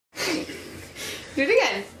Do it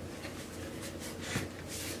again.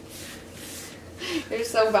 You're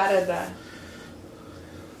so bad at that.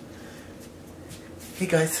 Hey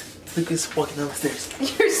guys, Lucas walking down the stairs.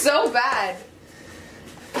 You're so bad.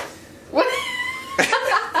 What?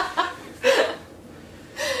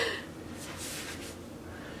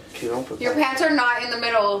 Your pants are not in the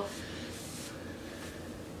middle.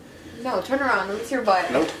 No, turn around. Let me see your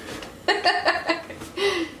butt. Nope.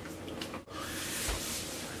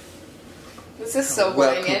 This is so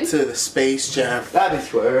going in. Welcome to the Space Jam. That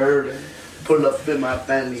is weird. Pull up in my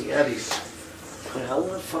family. That is. Wait, how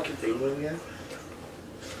the fucking thing went again?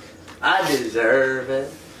 I deserve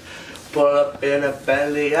it. Pull up in a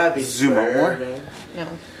belly. I be Zoom out more. No.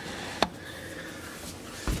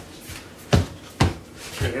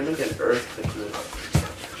 You're gonna get an earthquake.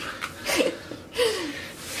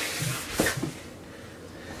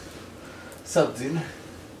 What's up, dude?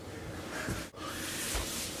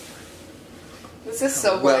 This is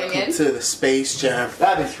so going Welcome in. to the Space Jam.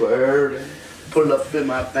 That is weird. Pull up in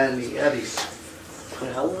my family. That is.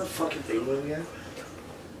 Wait, how the fucking thing went again?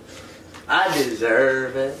 I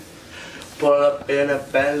deserve it. Pull up in a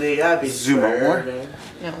belly. I be Zoom out more.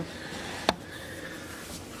 No.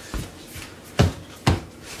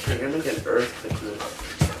 You're gonna get an earthquake.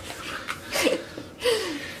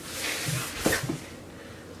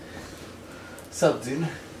 What's up, dude?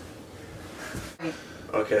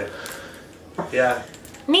 Okay. Yeah.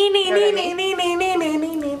 And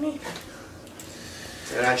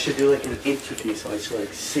I should do like an interview, so I should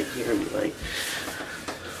like sit here and be like,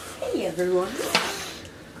 "Hey everyone."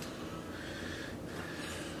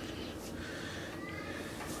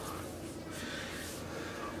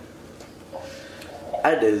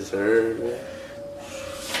 I deserve it.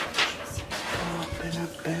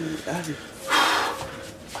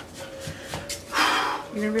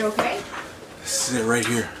 You gonna be okay? This is it right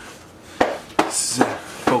here. This is it.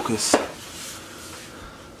 Focus.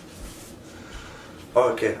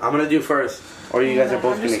 Okay, I'm gonna do first, or you guys are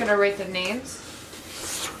both I'm just gonna write the names.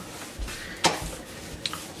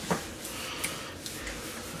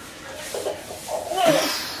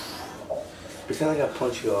 Pretend like I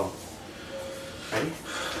punch you all. Ready?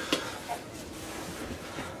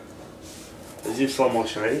 Let's do slow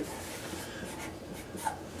motion, ready?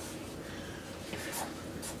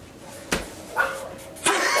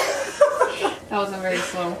 That wasn't very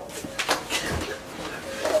slow.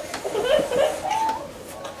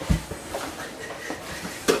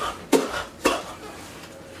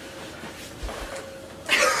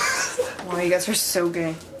 Wow, you guys are so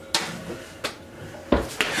gay.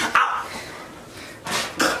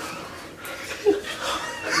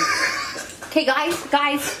 Okay, guys.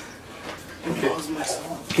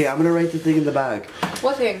 Okay, I'm gonna write the thing in the bag.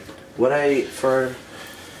 What thing? What I'm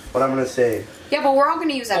gonna say. Yeah, but we're all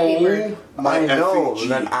gonna use that paper. I know. FEG.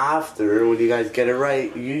 And then after, when you guys get it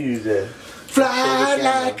right, you use it. Fly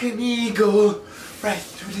like an eagle right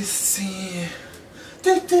through the sea.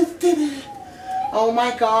 Oh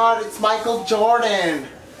my God, it's Michael Jordan.